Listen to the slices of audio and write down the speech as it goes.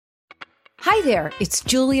Hi there, it's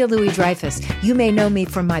Julia Louis-Dreyfus. You may know me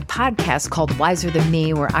from my podcast called Wiser Than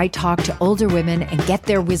Me, where I talk to older women and get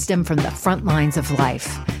their wisdom from the front lines of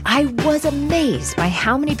life. I was amazed by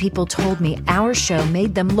how many people told me our show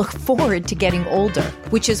made them look forward to getting older,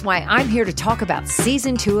 which is why I'm here to talk about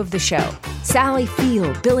season 2 of the show. Sally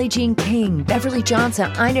Field, Billie Jean King, Beverly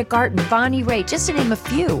Johnson, Ina Garten, Bonnie Raitt, just to name a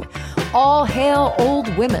few. All hail old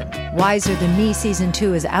women. Wiser Than Me season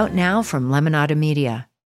 2 is out now from Lemonada Media.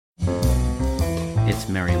 It's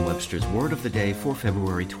Merriam-Webster's Word of the Day for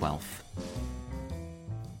February 12th.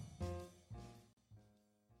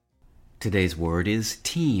 Today's word is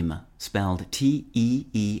teem, spelled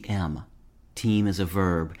T-E-E-M. Teem is a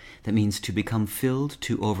verb that means to become filled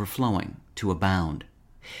to overflowing, to abound.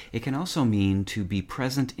 It can also mean to be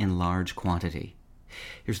present in large quantity.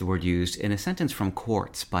 Here's the word used in a sentence from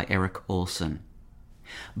Quartz by Erik Olsen.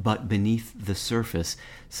 But beneath the surface,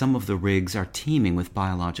 some of the rigs are teeming with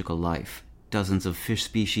biological life. Dozens of fish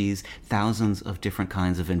species, thousands of different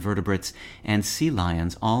kinds of invertebrates, and sea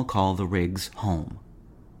lions all call the rigs home.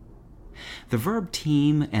 The verb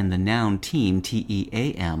teem and the noun teem,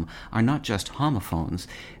 T-E-A-M, are not just homophones,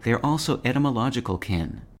 they are also etymological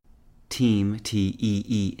kin. Teem,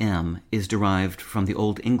 T-E-E-M, is derived from the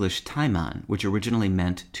Old English tæman, which originally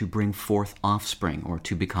meant to bring forth offspring or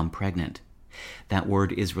to become pregnant. That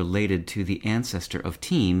word is related to the ancestor of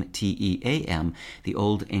teem, T-E-A-M, the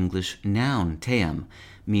Old English noun tēam,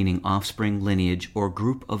 meaning offspring, lineage, or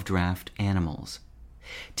group of draft animals.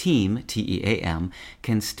 Teem, T-E-A-M,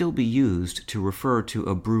 can still be used to refer to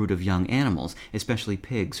a brood of young animals, especially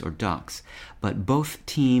pigs or ducks, but both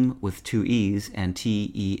teem with 2 E's and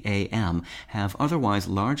T-E-A-M have otherwise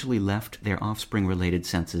largely left their offspring-related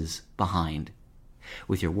senses behind.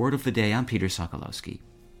 With your Word of the Day, I'm Peter Sokolowski.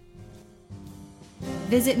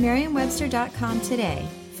 Visit Merriam-Webster.com today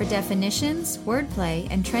for definitions, wordplay,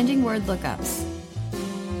 and trending word lookups.